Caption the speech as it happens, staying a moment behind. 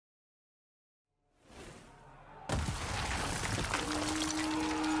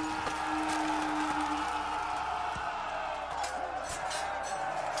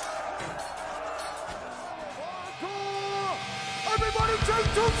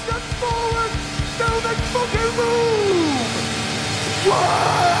2 steps forward, now then fucking move! We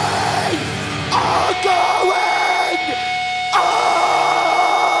are going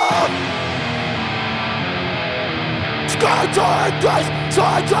up! Scourge and grace,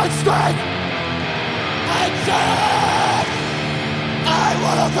 swords and strength! And death! I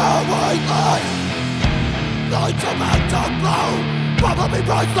wanna go with us! Lights about to blow! Probably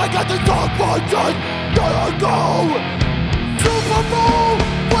burns like at the dark fortress! Gotta go! Superbowl!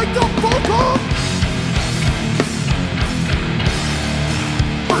 Wake the fuck up!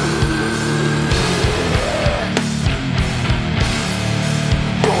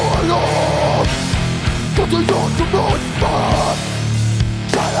 Put the young to moon spot.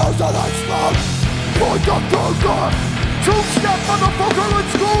 Shadows of the smoke. Point the finger. 2-step motherfucker,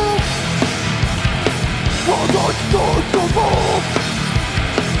 let's go. We're not going to move.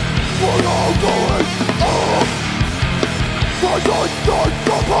 We're all going up. We're not going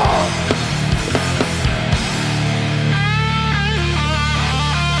to move.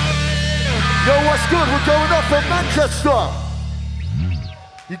 Yo, what's good? We're going up from Manchester.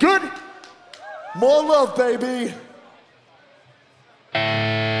 You good? More love, baby.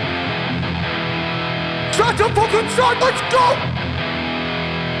 Start the fucking shot, let's go!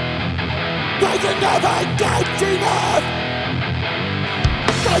 They can never get enough.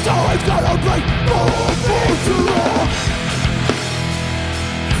 There's always gonna be more to love.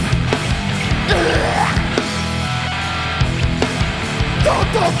 Start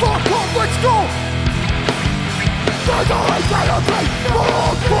the fuck up, let's go! There's always gonna be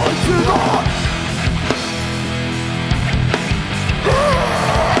more to love.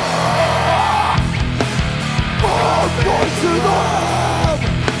 I'm going to them!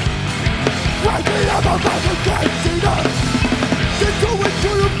 Waking up, I'm back against them! They're going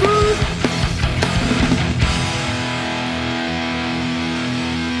to the moon!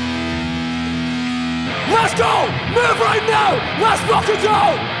 Let's go! Move right now! Let's fucking go!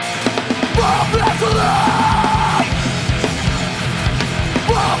 We're back to love!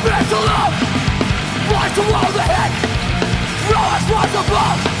 We're back to love! Rise to all the head! Roll us rise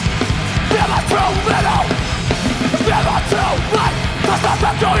above! Never too little! Never too late! To stop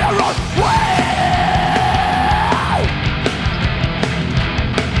them to your own way!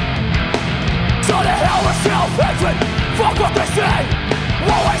 So the hell with self-hatred! Fuck what they say!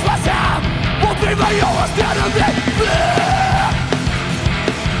 Always my time! Will be my worst enemy!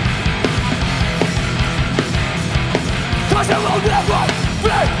 Cause it will never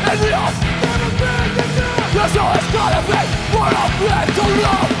be enough! There's always gotta be more of me to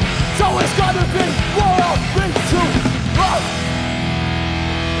love. So it's gotta be more of me to love.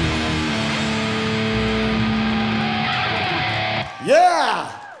 Yeah!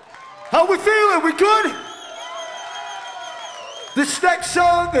 How we feeling? We good? This next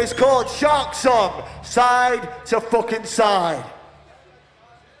song is called Shark Song. Side to fucking side.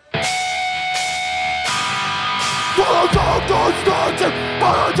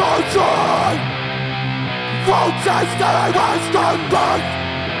 Protest that I was done back.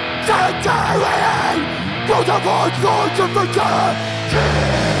 Sanitarian. Those are our swords of the king.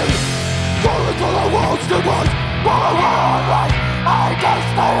 Falling to the walls to us. For a world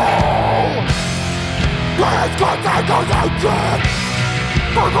against the wall. When it's got that goes out dead.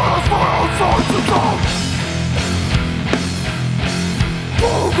 For those for our swords to go.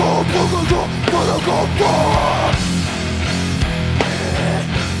 Go.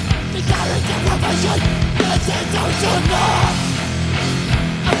 The character profession.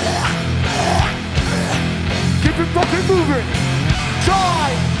 Keep it fucking moving. Try.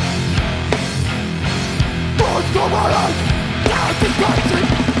 Don't go around. Down the country.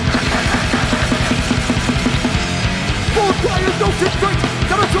 Full players, no constraints.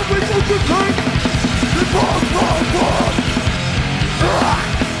 Gotta jump in the tank. The ball.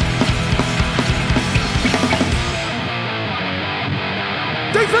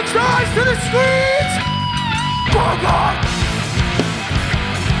 Defense rise to the streets. Go!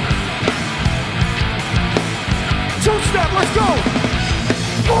 Two-step, let's go!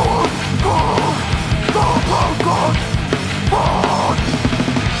 Go!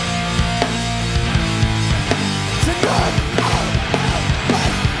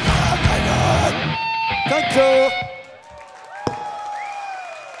 Thank you!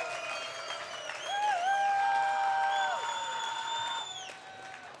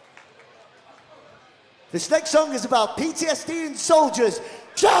 This next song is about PTSD and soldiers.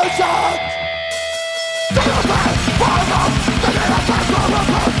 Shout out!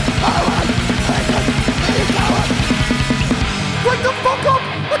 Wake the fuck up!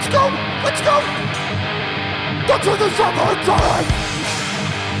 Let's go! Go to the summer time!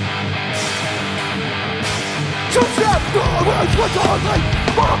 struggling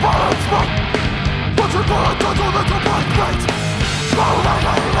for a bottom smoke. What's your goal? Don't do little boy great. Slow like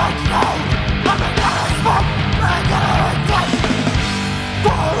a red snow. I'm a guy smoke. I'm gonna take.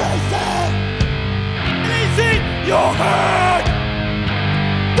 For is it? Easy your head.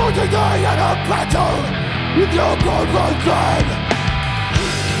 Don't you die in a battle with your golden thread.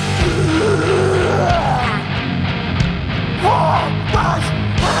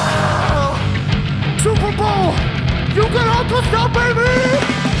 Superbowl, you can also stop, baby!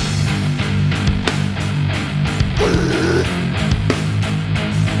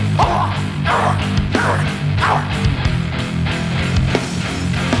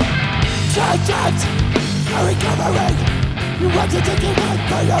 Chance, I'm recovering. You want to take it back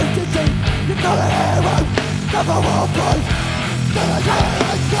for your disease. You're not a hero, never will be.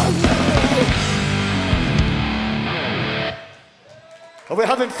 Are we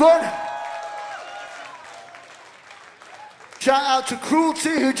having fun? Shout out to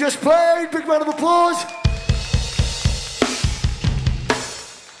Cruelty who just played. Big round of applause.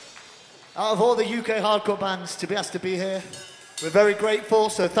 Out of all the UK hardcore bands to be asked to be here, we're very grateful,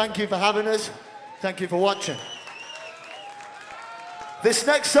 so thank you for having us. Thank you for watching. This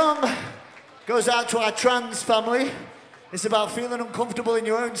next song goes out to our trans family. It's about feeling uncomfortable in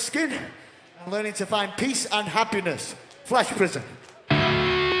your own skin and learning to find peace and happiness. Flash Prison.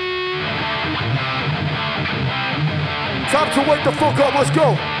 Time to wake the fuck up, let's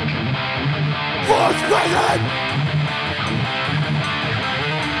go. Flash Prison!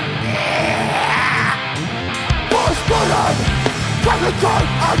 Flash Prison! Dragon's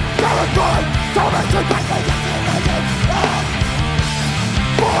and Paragon! Tormented by the destination!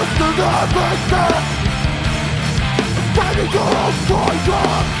 Monster never fighting your own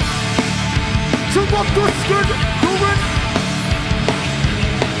fire! To what the skin, human!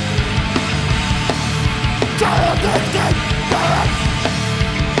 Child is dead, parent!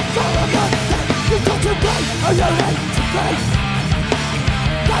 Child is dead, you don't you pay, or you hate to pay!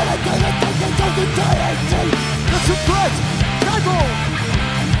 Silent, don't you die, it's a threat, cycle!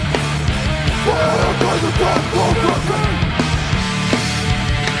 We're going to go for me!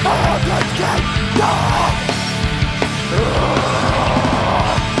 Oh, let's get down!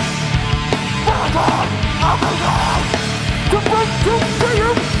 I'm alive! To bring to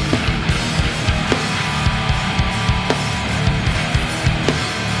freedom!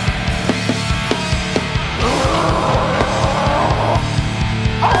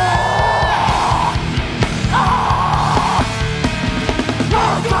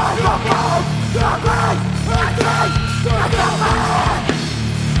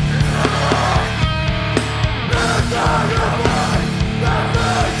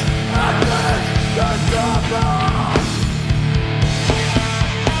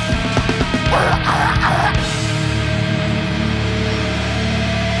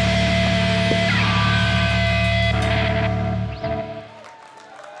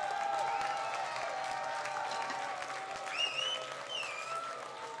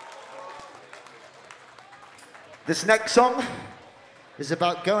 This next song is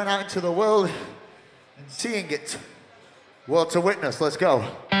about going out into the world and seeing it. World to witness, let's go. World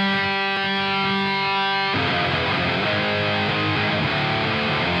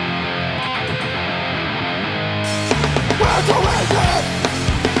to witness!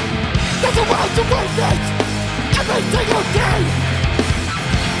 There's a world to witness! Every single day!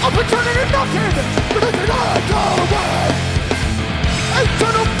 Opportunity knocking, but it cannot go away!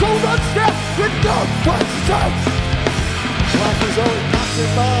 Eternal cold and step with no question! Life is only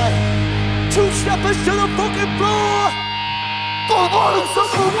passing by. Two steppers to the fucking floor. For one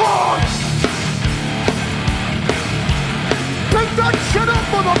simple one. Pick that shit up,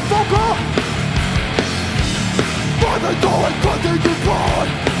 motherfucker. By the door and continue on.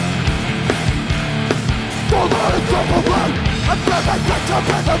 Don't let it drop away. And never get to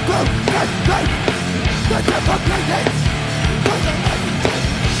be the blue. Next day, the different meaning. When the light is dead,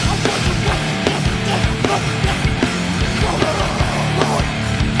 I want to walk the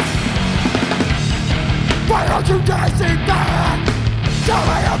why don't you dare see that? Show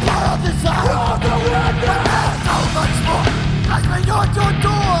me a part of this side. You're the witness. But there's so much more. Let me on your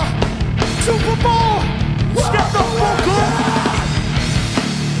door. Superbowl. Step the fuck up.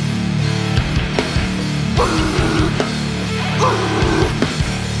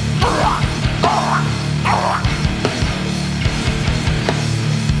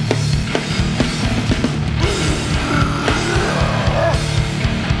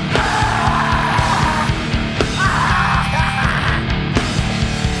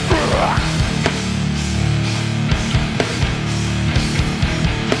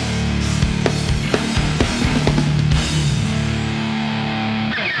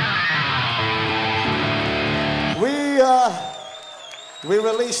 We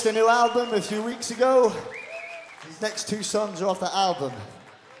released a new album a few weeks ago. These next two songs are off the album.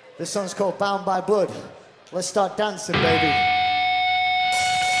 This song's called Bound by Blood. Let's start dancing, baby.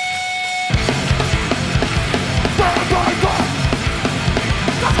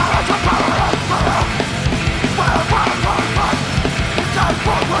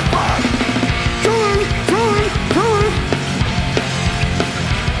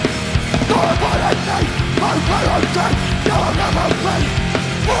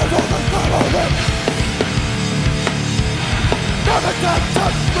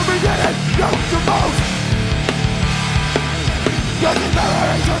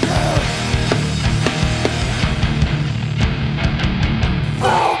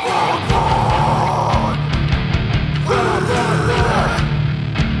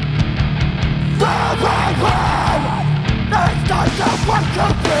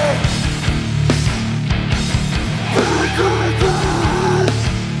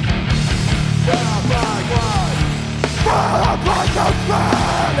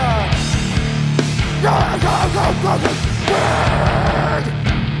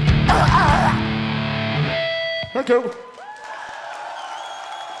 Thank you.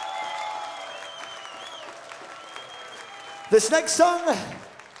 This next song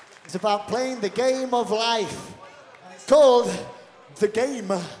is about playing the game of life. It's called The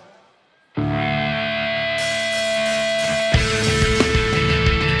Game.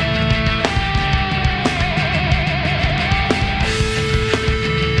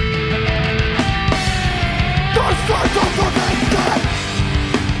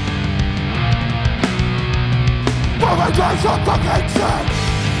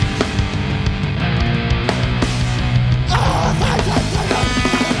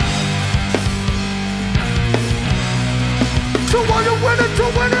 To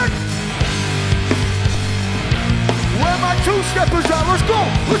win it! Where my two-steppers are, let's go!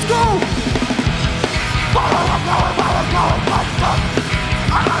 Let's go!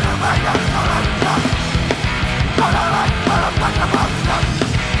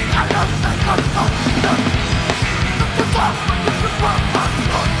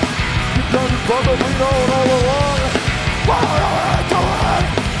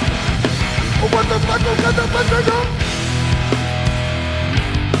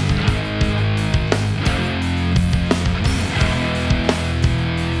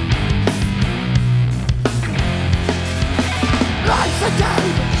 Life's a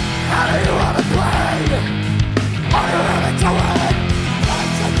game, how do you wanna play? Are you ready to win?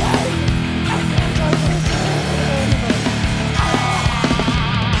 Life's a game, how do you wanna win?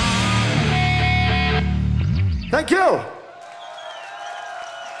 Thank you.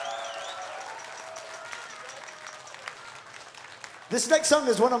 This next song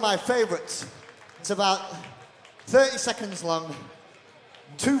is one of my favorites. It's about 30 seconds long,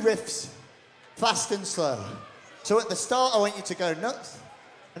 2 riffs, fast and slow. So at the start, I want you to go nuts,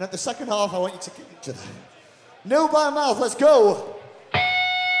 and at the second half, I want you to kick each other. Nil by mouth, let's go!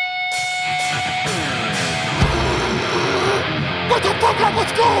 What the fuck up,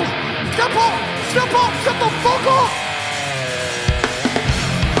 let's go! Step up, step up, step the fuck up!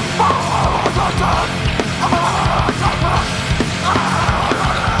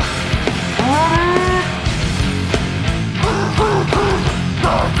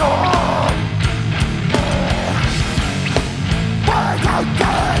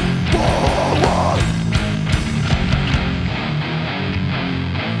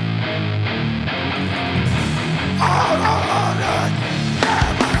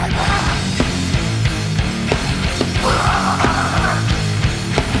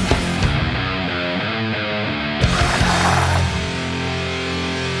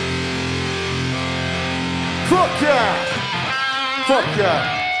 Fuck yeah! Fuck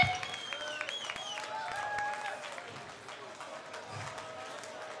yeah!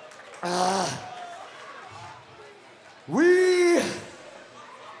 We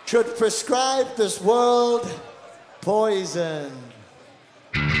should prescribe this world poison.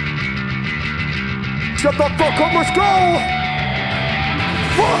 Shut the fuck up, let's go!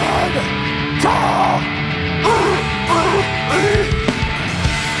 1, 2.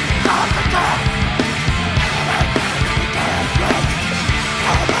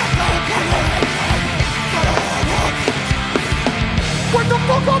 What the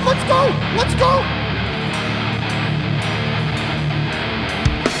fuck up, let's go! Let's go!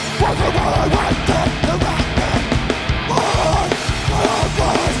 Let's go!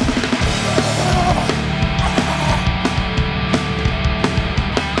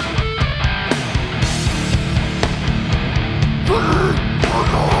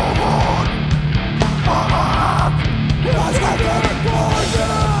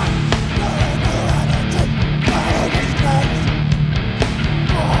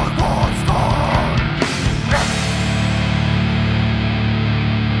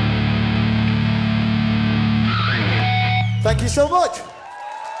 so much.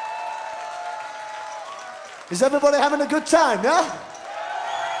 Is everybody having a good time, yeah?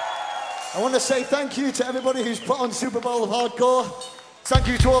 I want to say thank you to everybody who's put on Super Bowl of Hardcore. Thank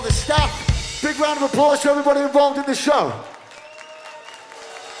you to all the staff. Big round of applause to everybody involved in the show.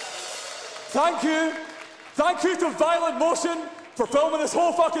 Thank you. Thank you to Violent Motion for filming this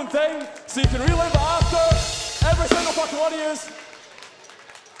whole fucking thing so you can relive it after. Every single fucking one of yous.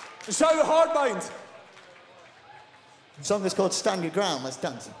 And shout out Hard Mind. The song is called Stand Your Ground. Let's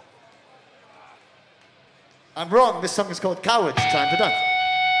dance. I'm wrong. This song is called Cowards. Time to dance.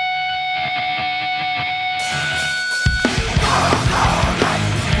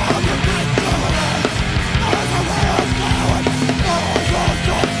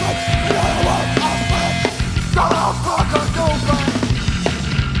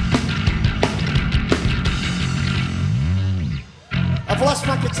 I've lost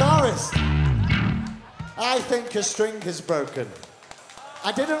my guitarist. I think a string is broken.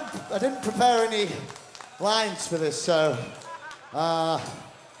 I didn't prepare any lines for this, so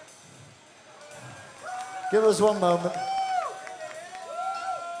give us one moment.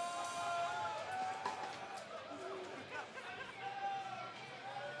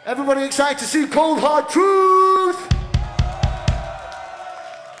 Everybody excited to see Cold Hard Truth?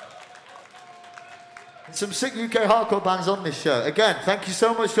 Some sick UK hardcore bands on this show. Again, thank you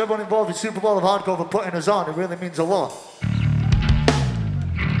so much to everyone involved in Super Bowl of Hardcore for putting us on. It really means a lot.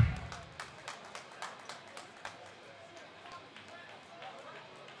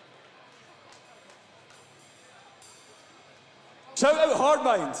 Shout out Hard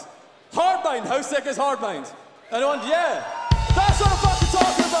Mind. Hard Mind, how sick is Hard Mind? Anyone? Yeah. That's what I'm fucking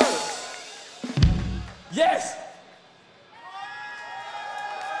talking about. Yes.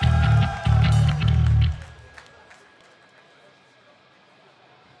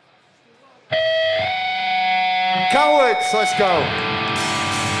 Cowards, let's go.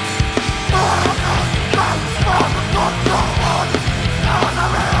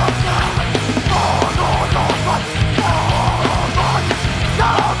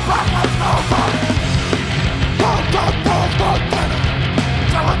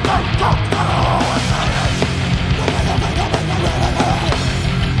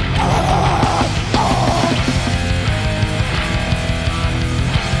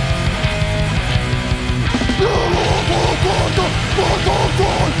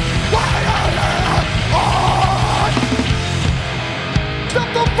 Step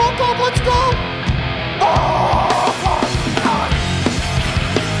the fuck up, let's go!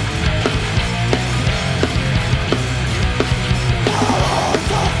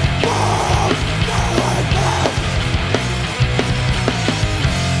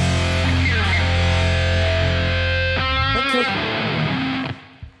 Thank you.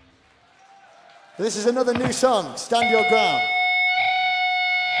 This is another new song, Stand Your Ground.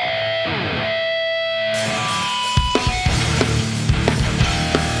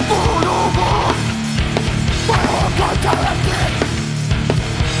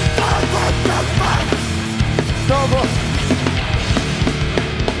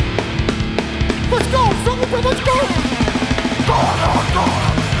 Let's go, let's go!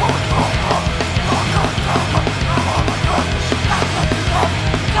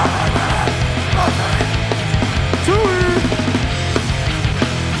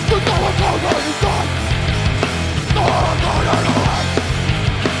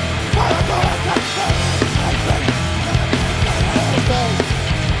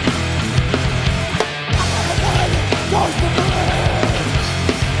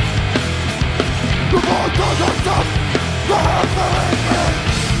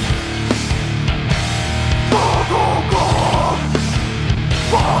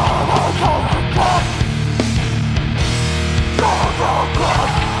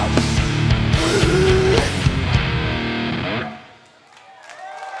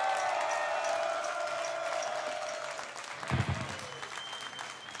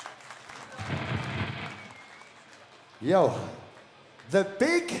 Yo, the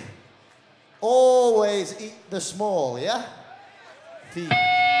big always eat the small, yeah? The...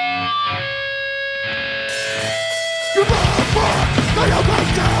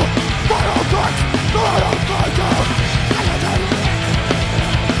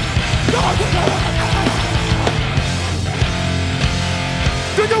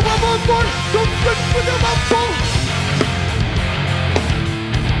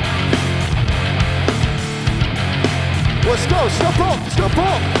 Let's go, step up, step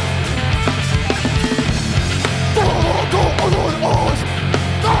up!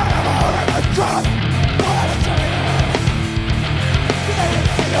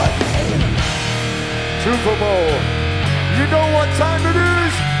 Super Bowl, you know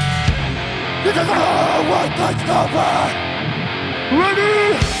because I want things to be. Ready?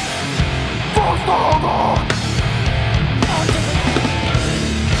 For storm.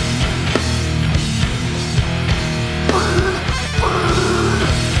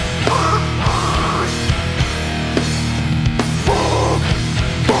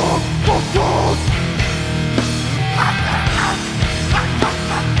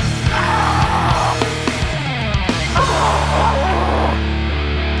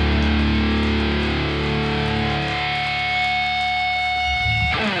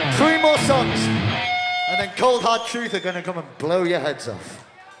 Three more songs, and then Cold Hard Truth are going to come and blow your heads off.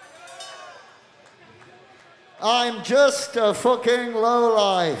 I'm just a fucking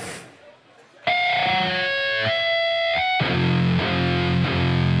lowlife.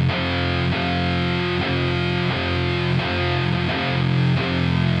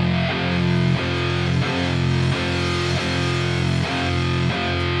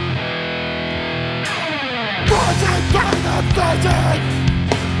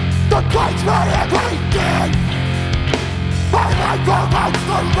 The place where everything my life provides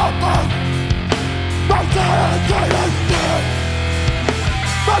for nothing. My sanity is dead.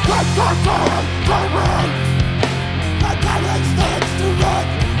 My life comes on to run. My courage stands to run.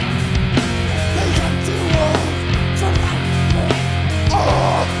 The empty world surrounds me.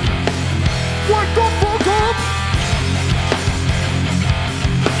 Oh, wake the fuck up!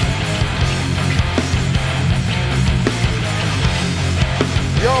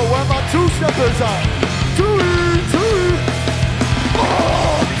 Yo, where my two-steppers are? Two-e.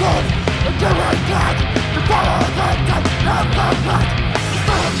 Oh, God, the doing that. The power that can never let.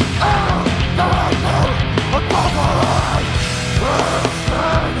 Oh, no, I know. I'm bothered.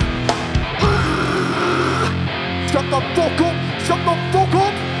 Shut the fuck up! Shut the fuck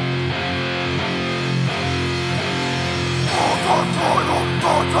up!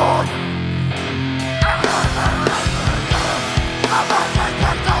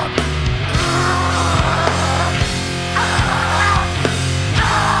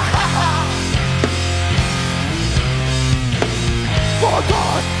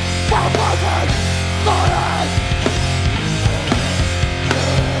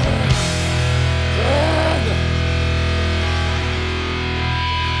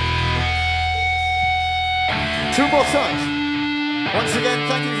 Two more songs. Once again,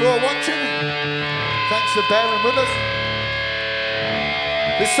 thank you for watching. Thanks for bearing with us.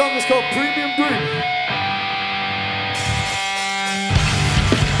 This song is called Premium Dream.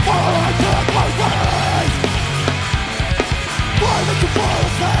 I can't my ways. Why did you fall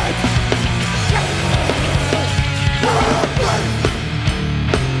asleep?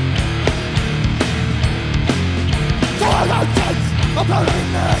 I don't think about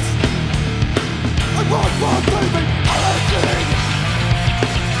this. I want more baby, anything.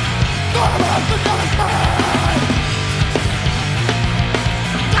 I'm not the kind man.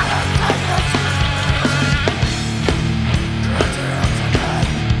 Can't take this. Can't take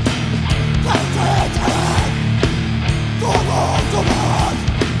it. Come on.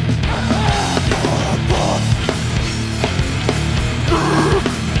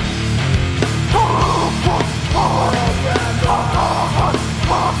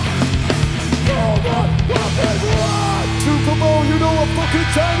 Superbowl, you know what fucking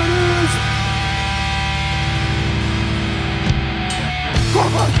time it is!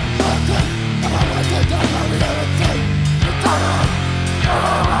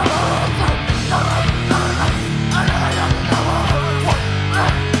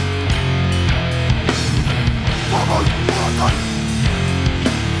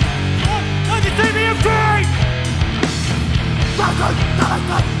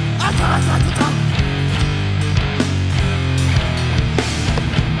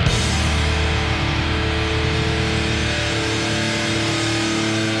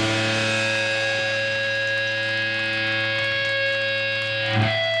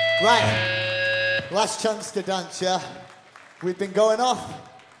 Right, last chance to dance, yeah? We've been going off.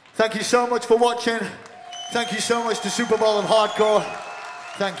 Thank you so much for watching. Thank you so much to Superbowl of Hardcore.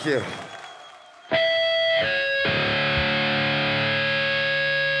 Thank you.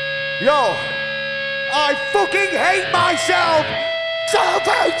 Yo, I fucking hate myself!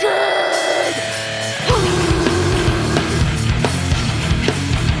 Self-hatred!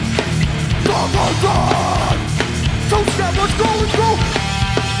 Two-step, let's go!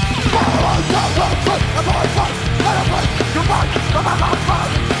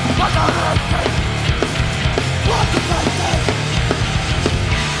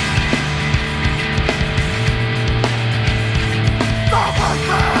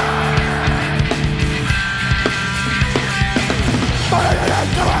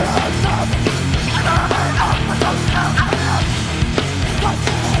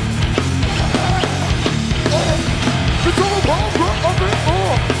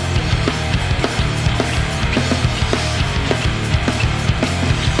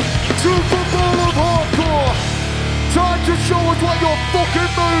 that's what you're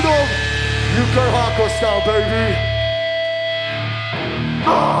fucking made of. You go hardcore style, baby.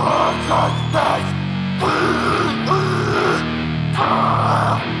 Oh,